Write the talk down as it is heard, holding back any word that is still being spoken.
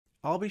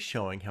I'll be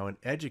showing how an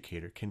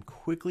educator can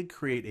quickly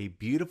create a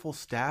beautiful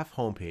staff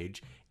homepage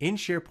in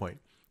SharePoint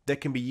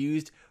that can be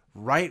used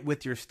right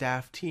with your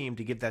staff team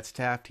to give that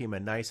staff team a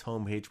nice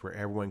homepage where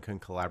everyone can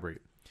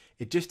collaborate.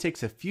 It just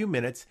takes a few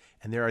minutes,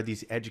 and there are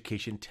these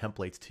education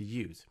templates to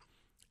use.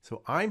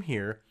 So I'm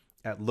here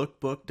at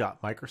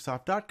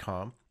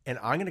lookbook.microsoft.com, and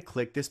I'm going to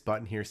click this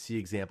button here, See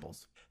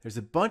Examples. There's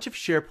a bunch of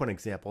SharePoint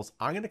examples.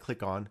 I'm going to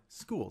click on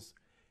Schools.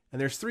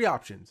 And there's three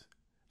options: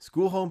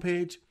 School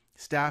homepage,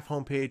 Staff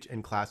homepage,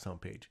 and Class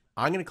homepage.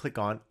 I'm going to click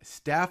on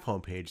Staff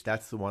homepage.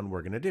 That's the one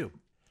we're going to do.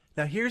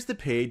 Now here's the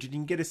page, and you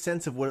can get a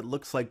sense of what it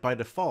looks like by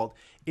default.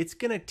 It's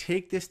going to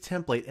take this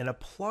template and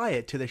apply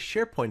it to the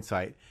SharePoint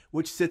site,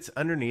 which sits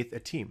underneath a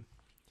team.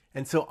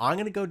 And so I'm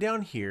going to go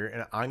down here,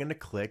 and I'm going to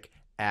click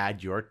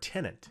Add Your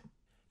Tenant.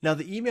 Now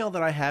the email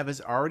that I have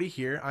is already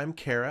here. I'm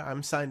Kara.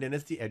 I'm signed in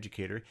as the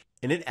educator,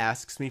 and it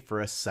asks me for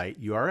a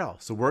site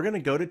URL. So we're going to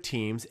go to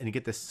Teams and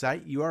get the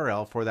site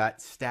URL for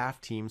that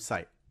staff team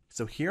site.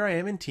 So here I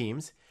am in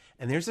Teams,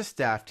 and there's a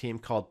staff team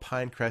called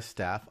Pinecrest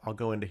Staff. I'll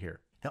go into here.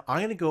 Now I'm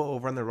going to go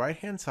over on the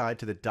right-hand side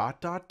to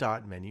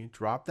the ... menu,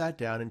 drop that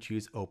down, and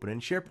choose Open in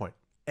SharePoint.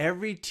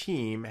 Every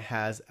team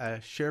has a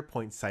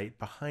SharePoint site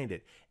behind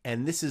it,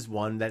 and this is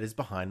one that is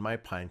behind my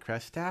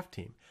Pinecrest staff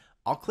team.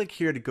 I'll click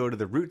here to go to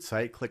the root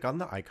site, click on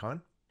the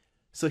icon.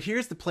 So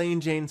here's the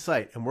plain Jane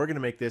site, and we're going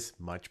to make this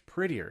much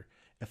prettier.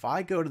 If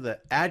I go to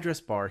the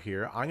address bar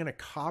here, I'm going to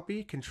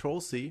copy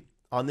Control-C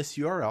on this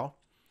URL.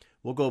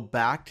 We'll go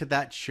back to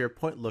that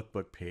SharePoint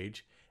lookbook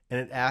page, and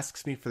it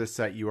asks me for the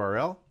site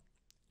URL.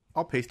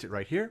 I'll paste it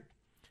right here,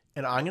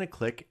 and I'm going to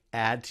click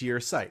Add to Your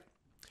Site.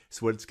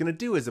 So what it's going to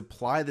do is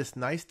apply this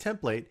nice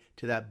template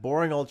to that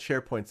boring old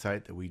SharePoint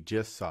site that we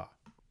just saw.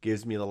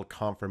 Gives me a little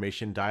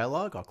confirmation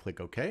dialog. I'll click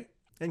OK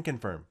and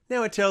confirm.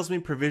 Now it tells me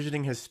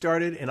provisioning has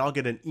started, and I'll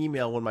get an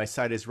email when my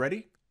site is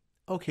ready.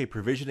 Okay,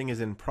 provisioning is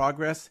in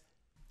progress,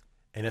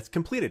 and it's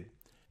completed.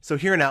 So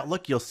here in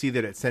Outlook, you'll see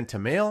that it's sent to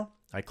mail.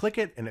 I click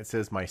it, and it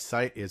says my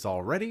site is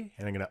all ready,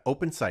 and I'm going to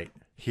open site.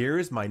 Here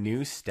is my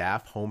new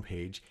staff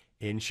homepage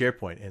in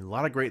SharePoint, and a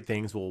lot of great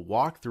things. We'll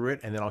walk through it,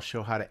 and then I'll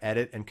show how to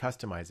edit and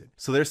customize it.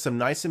 So there's some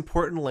nice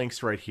important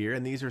links right here,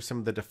 and these are some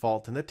of the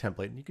default in the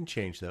template, and you can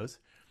change those.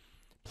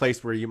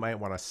 Place where you might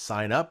want to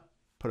sign up,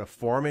 put a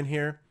form in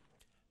here.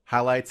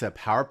 Highlights a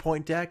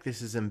PowerPoint deck.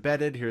 This is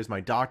embedded. Here's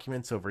my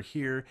documents over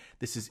here.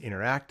 This is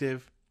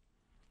interactive.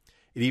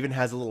 It even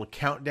has a little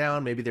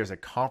countdown. Maybe there's a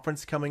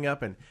conference coming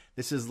up, and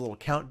this is a little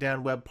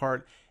countdown web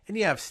part. And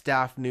you have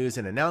staff news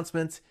and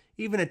announcements,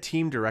 even a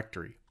team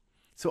directory.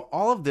 So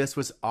all of this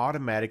was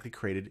automatically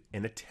created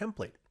in a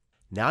template.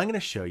 Now I'm going to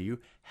show you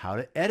how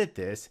to edit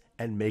this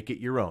and make it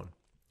your own.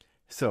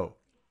 So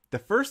the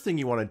first thing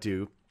you want to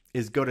do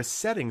is go to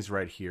Settings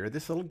right here,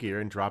 this little gear,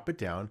 and drop it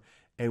down.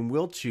 And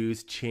we'll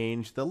choose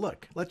Change the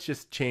Look. Let's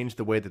just change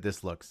the way that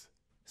this looks.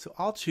 So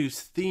I'll choose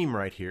Theme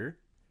right here,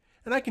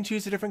 and I can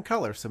choose a different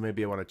color. So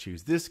maybe I want to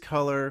choose this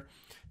color.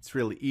 It's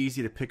really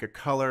easy to pick a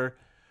color.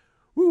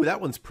 Ooh,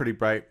 that one's pretty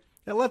bright.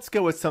 Now let's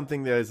go with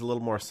something that is a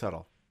little more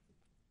subtle.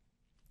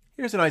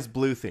 Here's a nice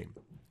blue theme.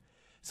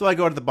 So I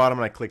go to the bottom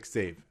and I click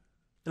Save.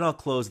 And I'll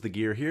close the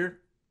gear here.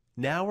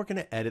 Now we're going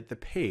to edit the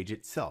page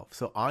itself.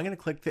 So I'm going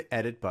to click the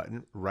Edit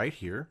button right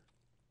here.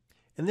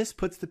 And this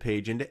puts the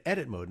page into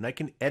edit mode, and I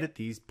can edit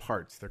these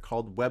parts. They're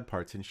called web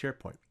parts in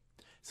SharePoint.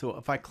 So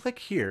if I click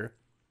here,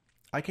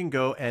 I can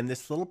go, and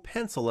this little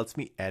pencil lets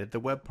me edit the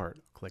web part.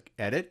 Click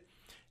Edit,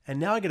 and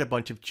now I get a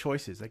bunch of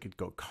choices. I could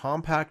go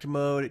compact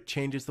mode, it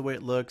changes the way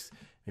it looks,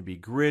 maybe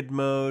grid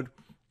mode,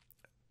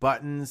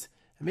 buttons,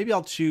 and maybe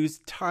I'll choose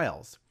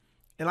tiles.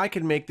 And I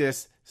can make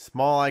this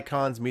small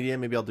icons, medium,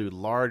 maybe I'll do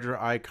larger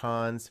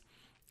icons,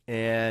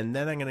 and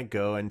then I'm going to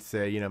go and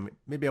say,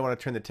 maybe I want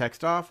to turn the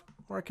text off,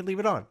 or I could leave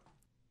it on.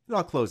 And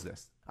I'll close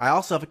this. I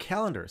also have a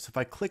calendar. So if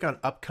I click on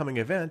upcoming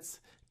events,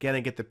 again, I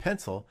get the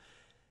pencil.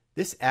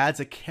 This adds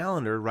a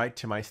calendar right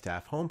to my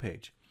staff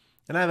homepage.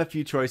 And I have a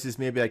few choices.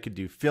 Maybe I could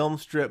do film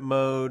strip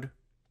mode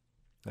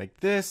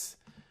like this.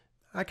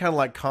 I kind of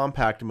like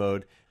compact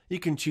mode. You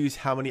can choose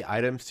how many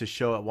items to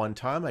show at one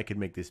time. I could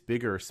make this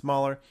bigger or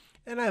smaller.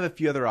 And I have a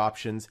few other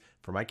options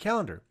for my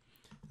calendar.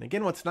 And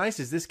again, what's nice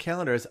is this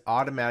calendar is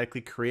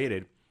automatically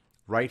created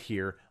right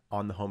here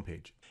on the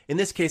homepage. In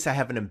this case, I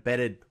have an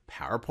embedded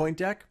PowerPoint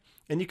deck,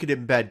 and you could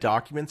embed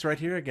documents right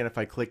here. Again, if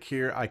I click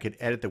here, I could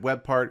edit the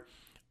web part.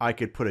 I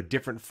could put a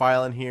different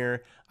file in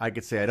here. I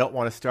could say I don't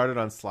want to start it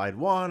on slide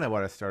 1. I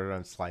want to start it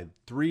on slide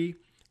 3.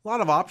 A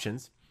lot of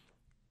options.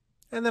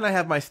 And then I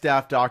have my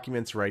staff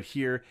documents right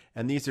here,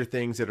 and these are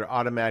things that are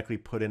automatically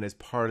put in as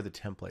part of the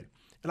template.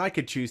 And I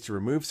could choose to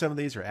remove some of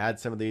these or add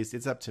some of these.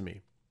 It's up to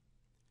me.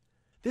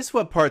 This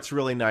web part's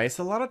really nice.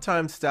 A lot of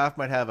times staff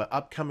might have an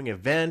upcoming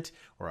event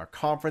or a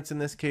conference in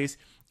this case,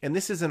 and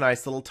this is a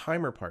nice little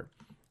timer part.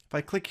 If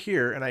I click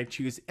here and I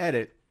choose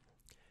Edit,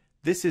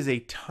 this is a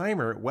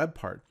timer web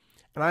part.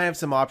 And I have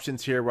some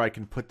options here where I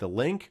can put the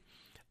link,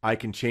 I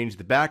can change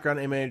the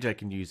background image, I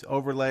can use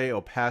overlay,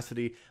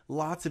 opacity,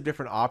 lots of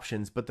different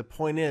options. But the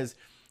point is,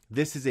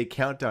 this is a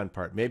countdown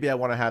part. Maybe I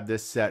want to have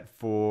this set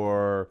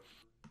for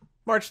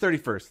March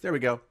 31st. There we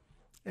go.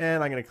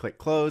 And I'm going to click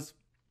close.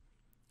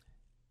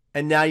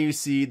 And now you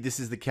see this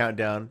is the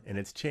countdown and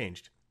it's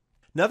changed.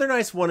 Another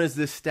nice one is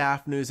this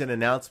staff news and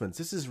announcements.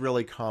 This is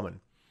really common.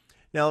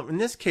 Now, in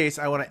this case,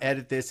 I want to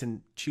edit this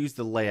and choose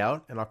the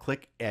layout, and I'll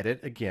click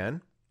edit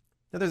again.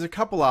 Now there's a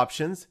couple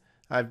options.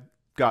 I've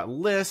got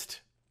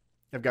list,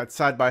 I've got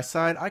side by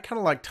side. I kind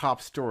of like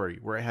top story,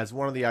 where it has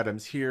one of the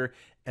items here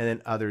and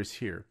then others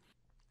here.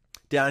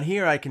 Down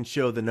here, I can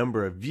show the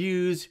number of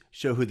views,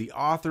 show who the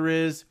author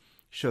is,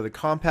 show the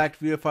compact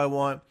view if I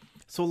want.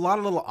 So a lot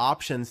of little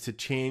options to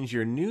change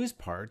your news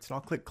parts, and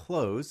I'll click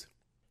close.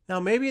 Now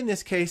maybe in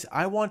this case,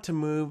 I want to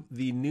move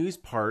the news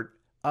part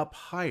up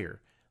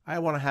higher. I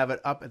want to have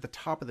it up at the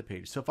top of the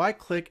page. So if I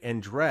click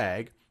and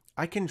drag,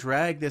 I can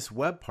drag this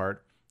web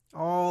part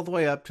all the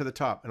way up to the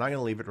top, and I'm going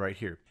to leave it right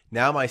here.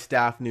 Now my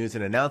staff news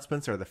and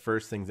announcements are the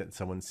first things that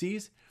someone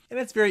sees, and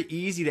it's very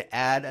easy to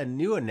add a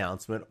new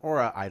announcement or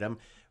an item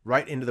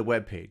right into the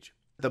web page.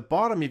 At the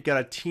bottom, you've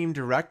got a team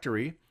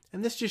directory,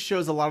 and this just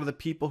shows a lot of the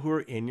people who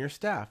are in your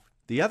staff.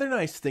 The other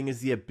nice thing is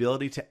the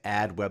ability to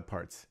add web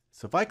parts.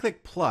 So if I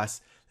click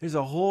plus, there's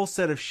a whole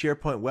set of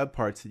SharePoint web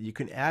parts that you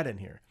can add in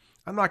here.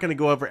 I'm not going to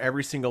go over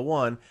every single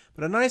one,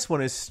 but a nice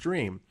one is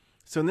stream.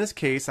 So in this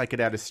case, I could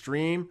add a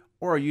stream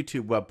or a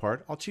YouTube web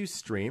part. I'll choose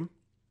stream.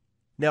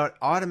 Now it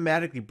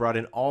automatically brought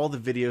in all the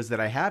videos that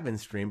I have in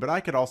stream, but I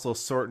could also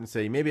sort and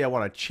say, maybe I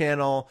want a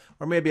channel,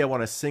 or maybe I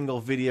want a single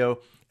video,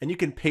 and you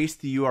can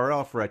paste the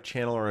URL for a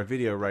channel or a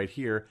video right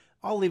here.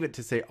 I'll leave it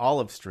to say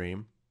olive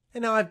stream,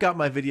 and now I've got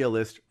my video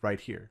list right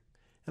here.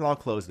 And I'll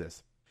close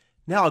this.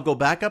 Now I'll go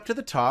back up to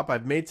the top.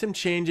 I've made some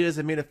changes.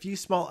 I made a few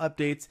small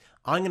updates.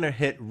 I'm going to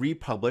hit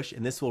republish,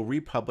 and this will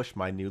republish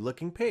my new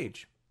looking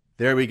page.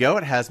 There we go.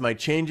 It has my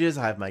changes.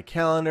 I have my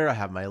calendar. I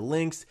have my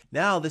links.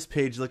 Now this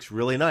page looks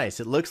really nice.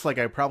 It looks like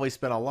I probably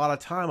spent a lot of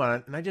time on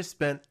it, and I just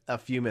spent a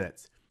few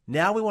minutes.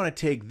 Now we want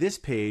to take this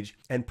page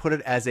and put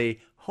it as a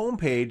home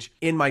page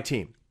in my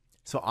team.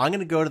 So I'm going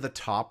to go to the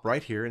top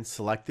right here and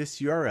select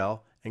this URL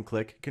and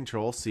click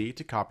Control-C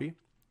to copy.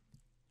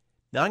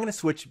 Now I'm going to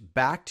switch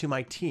back to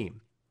my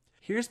team.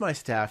 Here's my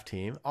staff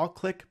team. I'll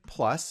click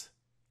plus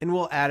and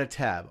we'll add a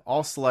tab.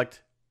 I'll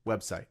select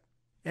website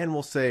and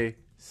we'll say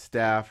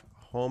staff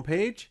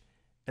homepage,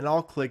 and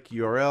I'll click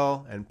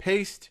URL and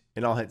paste,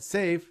 and I'll hit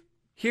save.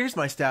 Here's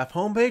my staff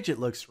homepage. It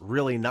looks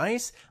really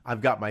nice.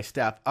 I've got my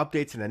staff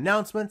updates and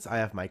announcements. I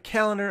have my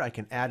calendar. I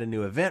can add a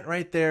new event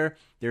right there.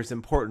 There's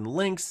important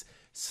links,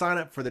 sign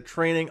up for the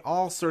training,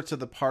 all sorts of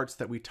the parts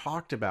that we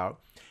talked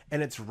about,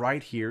 and it's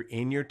right here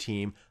in your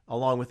team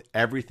along with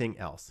everything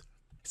else.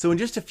 So in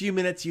just a few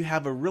minutes, you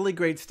have a really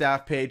great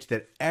staff page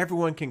that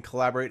everyone can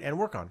collaborate and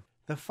work on.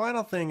 The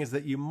final thing is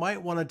that you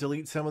might want to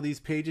delete some of these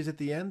pages at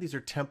the end. These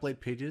are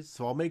template pages,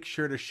 so I'll make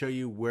sure to show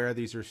you where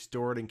these are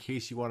stored in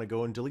case you want to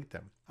go and delete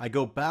them. I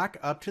go back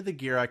up to the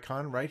gear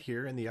icon right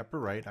here in the upper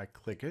right. I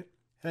click it,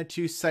 and I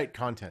choose Site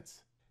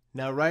Contents.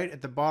 Now right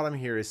at the bottom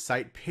here is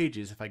Site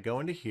Pages. If I go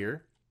into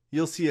here,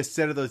 you'll see a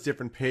set of those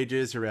different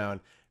pages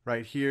around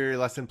right here,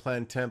 lesson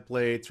plan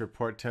templates,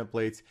 report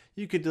templates.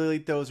 You could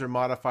delete those or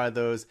modify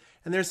those.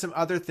 And there's some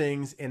other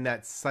things in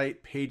that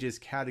site pages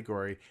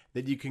category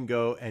that you can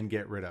go and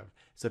get rid of.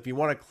 So if you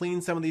want to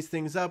clean some of these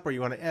things up or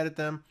you want to edit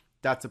them,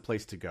 that's a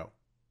place to go.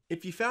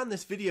 If you found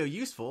this video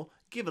useful,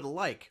 give it a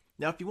like.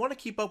 Now, if you want to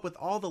keep up with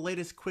all the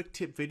latest quick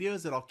tip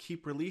videos that I'll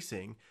keep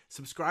releasing,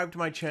 subscribe to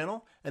my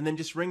channel and then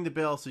just ring the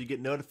bell so you get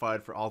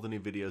notified for all the new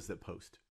videos that post.